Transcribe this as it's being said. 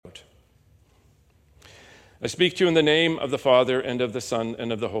I speak to you in the name of the Father, and of the Son,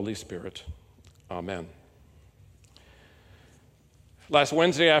 and of the Holy Spirit. Amen. Last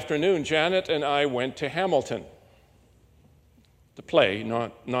Wednesday afternoon, Janet and I went to Hamilton. The play,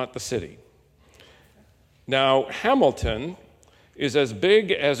 not the city. Now, Hamilton is as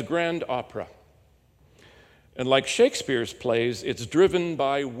big as Grand Opera. And like Shakespeare's plays, it's driven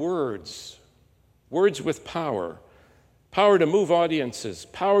by words with power to move audiences,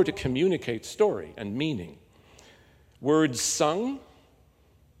 power to communicate story and meaning. Words sung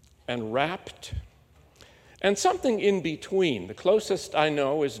and rapped, and something in between. The closest I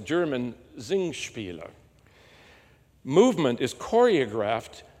know is German Singspiele. Movement is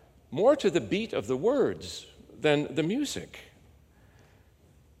choreographed more to the beat of the words than the music.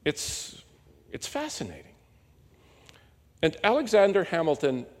 It's fascinating. And Alexander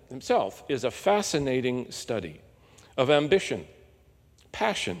Hamilton himself is a fascinating study of ambition,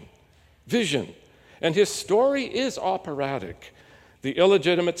 passion, vision, and his story is operatic. The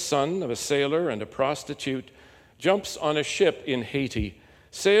illegitimate son of a sailor and a prostitute jumps on a ship in Haiti,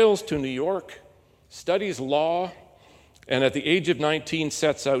 sails to New York, studies law, and at the age of 19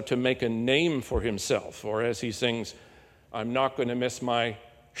 sets out to make a name for himself, or as he sings, "I'm not going to miss my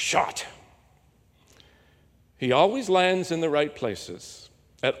shot." He always lands in the right places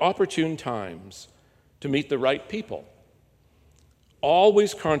at opportune times to meet the right people.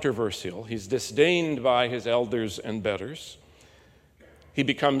 Always controversial, he's disdained by his elders and betters. He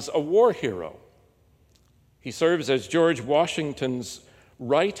becomes a war hero. He serves as George Washington's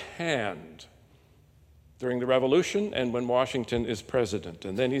right hand during the Revolution and when Washington is president,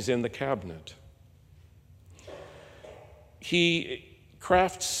 and then he's in the cabinet. He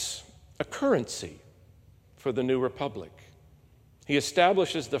crafts a currency for the new republic. He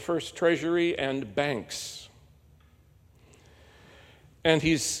establishes the first treasury and banks. And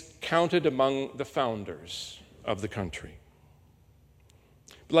he's counted among the founders of the country.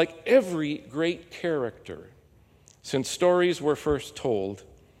 Like every great character, since stories were first told,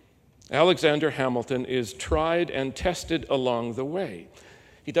 Alexander Hamilton is tried and tested along the way.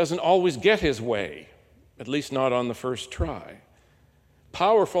 He doesn't always get his way, at least not on the first try.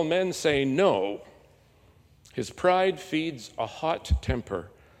 Powerful men say no. His pride feeds a hot temper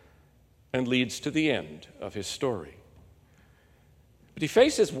and leads to the end of his story. But he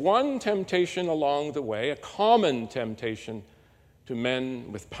faces one temptation along the way, a common temptation to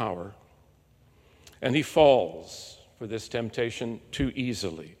men with power. And he falls for this temptation too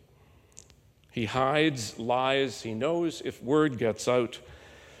easily. He hides, lies. He knows if word gets out,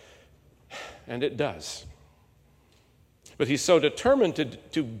 and it does. But he's so determined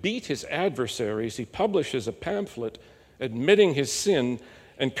to beat his adversaries, he publishes a pamphlet admitting his sin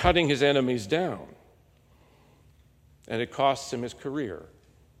and cutting his enemies down. And it costs him his career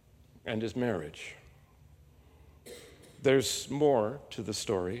and his marriage. There's more to the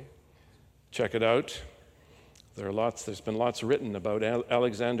story. Check it out. There's been lots written about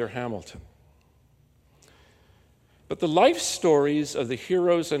Alexander Hamilton. But the life stories of the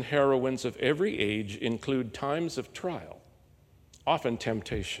heroes and heroines of every age include times of trial, often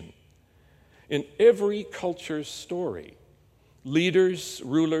temptation. In every culture's story, leaders,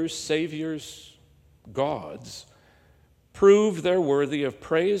 rulers, saviors, gods prove they're worthy of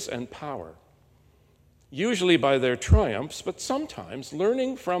praise and power, usually by their triumphs, but sometimes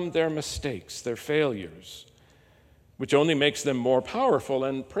learning from their mistakes, their failures, which only makes them more powerful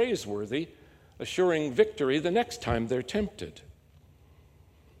and praiseworthy, assuring victory the next time they're tempted.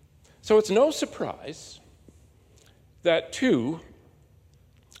 So it's no surprise that two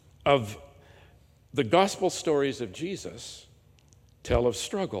of the gospel stories of Jesus tell of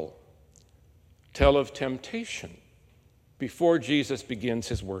struggle, tell of temptation before Jesus begins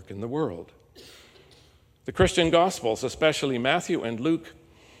his work in the world. The Christian Gospels, especially Matthew and Luke,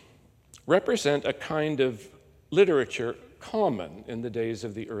 represent a kind of literature common in the days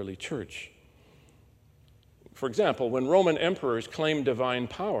of the early church. For example, when Roman emperors claimed divine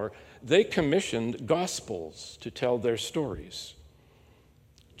power, they commissioned gospels to tell their stories.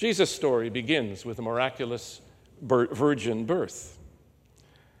 Jesus' story begins with a miraculous virgin birth.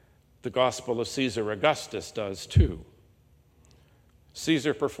 The Gospel of Caesar Augustus does too.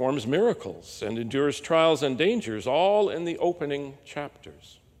 Caesar performs miracles and endures trials and dangers, all in the opening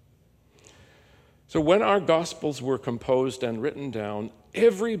chapters. So when our Gospels were composed and written down,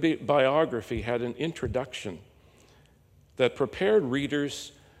 every biography had an introduction that prepared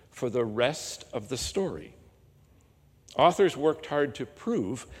readers for the rest of the story. Authors worked hard to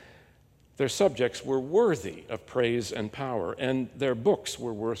prove their subjects were worthy of praise and power, and their books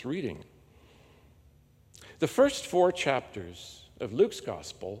were worth reading. The first 4 chapters of Luke's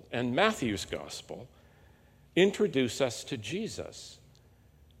Gospel and Matthew's Gospel introduce us to Jesus.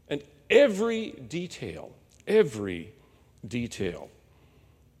 And every detail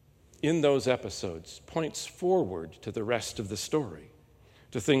in those episodes points forward to the rest of the story,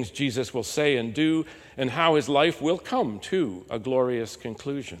 to things Jesus will say and do, and how his life will come to a glorious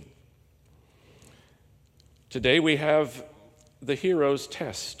conclusion. Today we have the hero's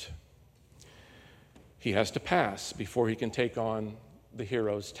test. He has to pass before he can take on the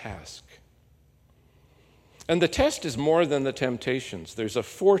hero's task. And the test is more than the temptations. There's a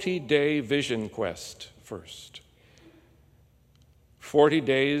 40-day vision quest first. 40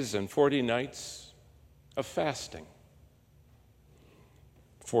 days and 40 nights of fasting.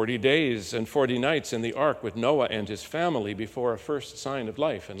 40 days and 40 nights in the ark with Noah and his family before a first sign of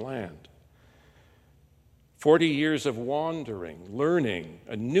life and land. 40 years of wandering, learning.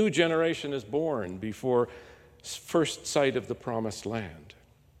 A new generation is born before first sight of the promised land.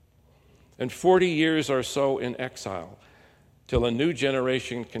 And 40 years or so in exile till a new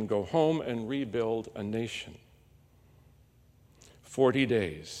generation can go home and rebuild a nation. 40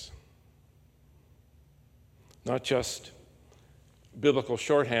 days. Not just biblical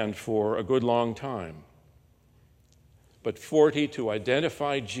shorthand for a good long time, but 40 to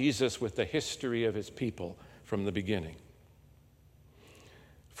identify Jesus with the history of his people from the beginning.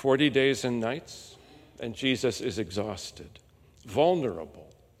 40 days and nights, and Jesus is exhausted, vulnerable.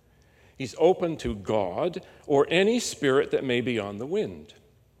 He's open to God or any spirit that may be on the wind.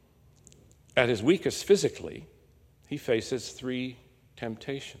 At his weakest physically, he faces 3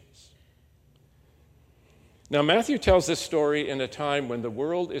 temptations. Now, Matthew tells this story in a time when the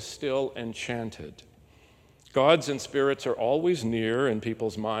world is still enchanted. Gods and spirits are always near in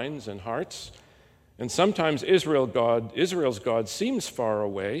people's minds and hearts, and sometimes Israel's God seems far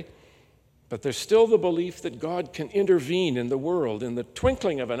away, but there's still the belief that God can intervene in the world in the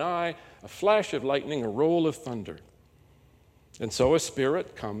twinkling of an eye, a flash of lightning, a roll of thunder. And so a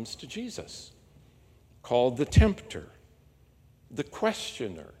spirit comes to Jesus, called the tempter, the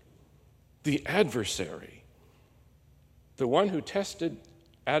questioner, the adversary, the one who tested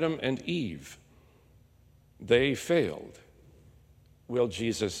Adam and Eve. They failed. Will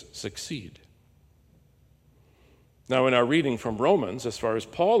Jesus succeed? Now, in our reading from Romans, as far as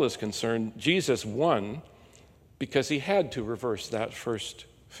Paul is concerned, Jesus won because he had to reverse that first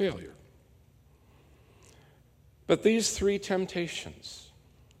failure. But these 3 temptations,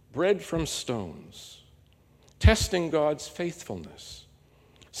 bread from stones, testing God's faithfulness,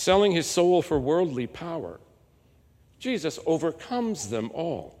 selling his soul for worldly power, Jesus overcomes them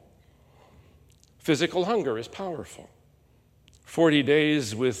all. Physical hunger is powerful. 40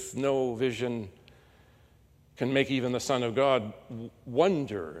 days with no vision can make even the Son of God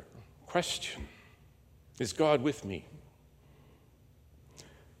wonder, question, is God with me?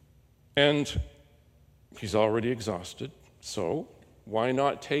 And he's already exhausted, so why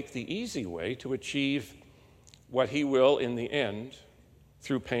not take the easy way to achieve what he will in the end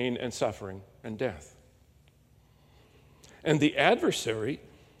through pain and suffering and death? And the adversary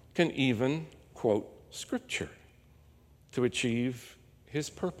can even quote Scripture to achieve his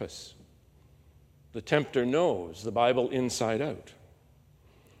purpose. The tempter knows the Bible inside out.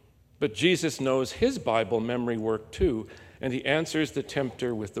 But Jesus knows his Bible memory work too, and he answers the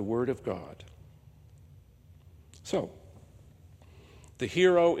tempter with the Word of God. So, the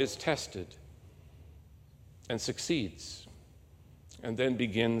hero is tested and succeeds, and then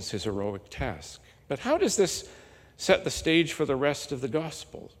begins his heroic task. But how does this set the stage for the rest of the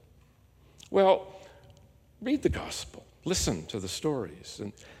gospel? Well, read the gospel, listen to the stories,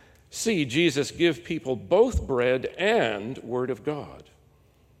 and see Jesus give people both bread and Word of God.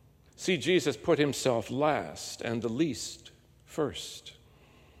 See Jesus put himself last and the least first.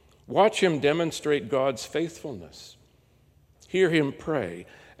 Watch him demonstrate God's faithfulness. Hear him pray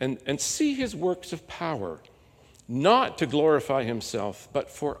and see his works of power, not to glorify himself, but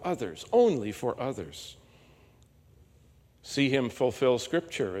for others, only for others. See him fulfill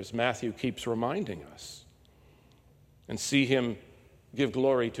Scripture, as Matthew keeps reminding us, and see him give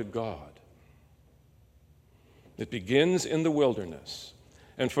glory to God. It begins in the wilderness,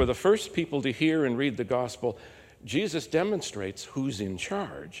 and for the first people to hear and read the gospel, Jesus demonstrates who's in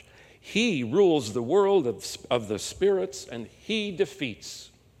charge. He rules the world of the spirits, and he defeats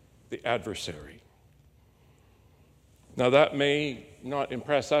the adversary. Now, that may not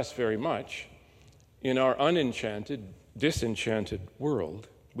impress us very much. In our unenchanted, disenchanted world,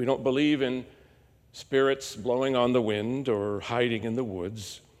 we don't believe in spirits blowing on the wind or hiding in the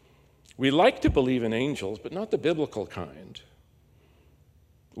woods. We like to believe in angels, but not the biblical kind.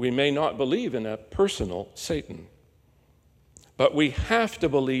 We may not believe in a personal Satan. But we have to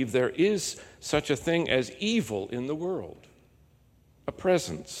believe there is such a thing as evil in the world, a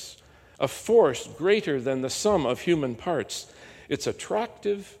presence, a force greater than the sum of human parts. It's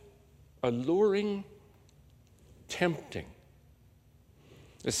attractive, alluring, tempting,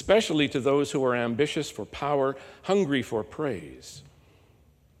 especially to those who are ambitious for power, hungry for praise,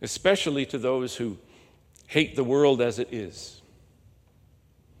 especially to those who hate the world as it is.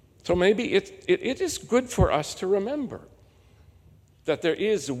 So maybe it is good for us to remember that there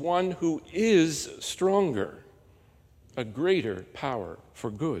is one who is stronger, a greater power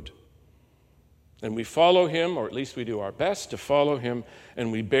for good. And we follow him, or at least we do our best to follow him,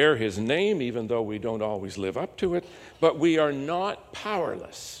 and we bear his name, even though we don't always live up to it, but we are not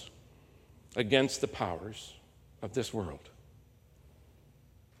powerless against the powers of this world.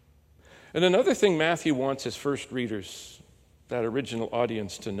 And another thing Matthew wants his first readers, that original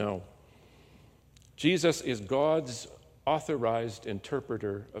audience, to know: Jesus is God's authorized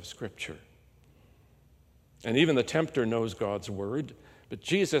interpreter of Scripture. And even the tempter knows God's word, but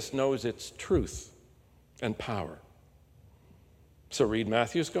Jesus knows its truth and power. So read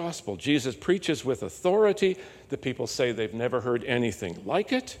Matthew's gospel. Jesus preaches with authority. The people say they've never heard anything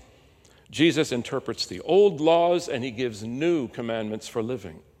like it. Jesus interprets the old laws, and he gives new commandments for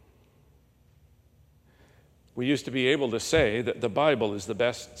living. We used to be able to say that the Bible is the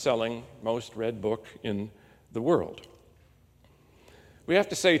best-selling, most read book in the world. We have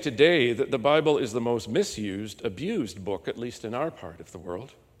to say today that the Bible is the most misused, abused book, at least in our part of the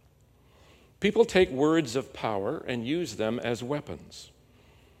world. People take words of power and use them as weapons.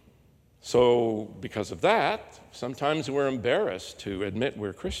 So because of that, sometimes we're embarrassed to admit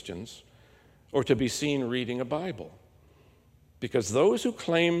we're Christians or to be seen reading a Bible, because those who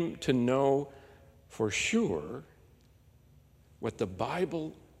claim to know for sure what the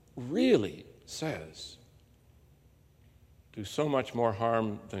Bible really says do so much more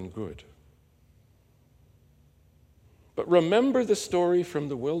harm than good. But remember the story from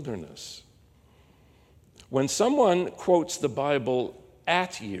the wilderness. When someone quotes the Bible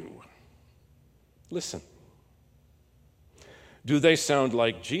at you, listen. Do they sound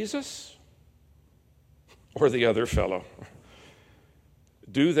like Jesus or the other fellow?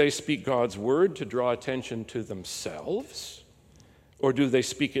 Do they speak God's word to draw attention to themselves, or do they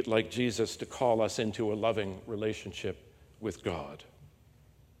speak it like Jesus to call us into a loving relationship with God?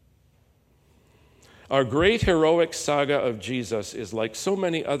 Our great heroic saga of Jesus is like so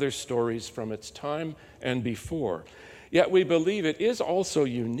many other stories from its time and before, yet we believe it is also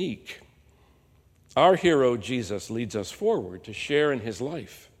unique. Our hero, Jesus, leads us forward to share in his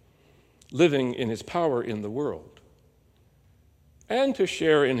life, living in his power in the world, and to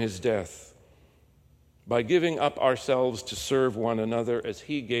share in his death by giving up ourselves to serve one another as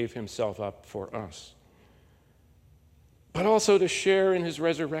he gave himself up for us, but also to share in his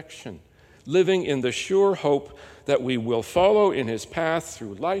resurrection, living in the sure hope that we will follow in his path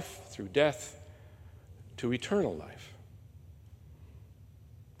through life, through death, to eternal life.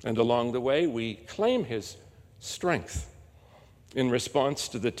 And along the way, we claim his strength in response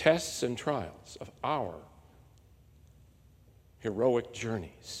to the tests and trials of our heroic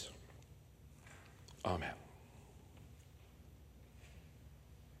journeys. Amen.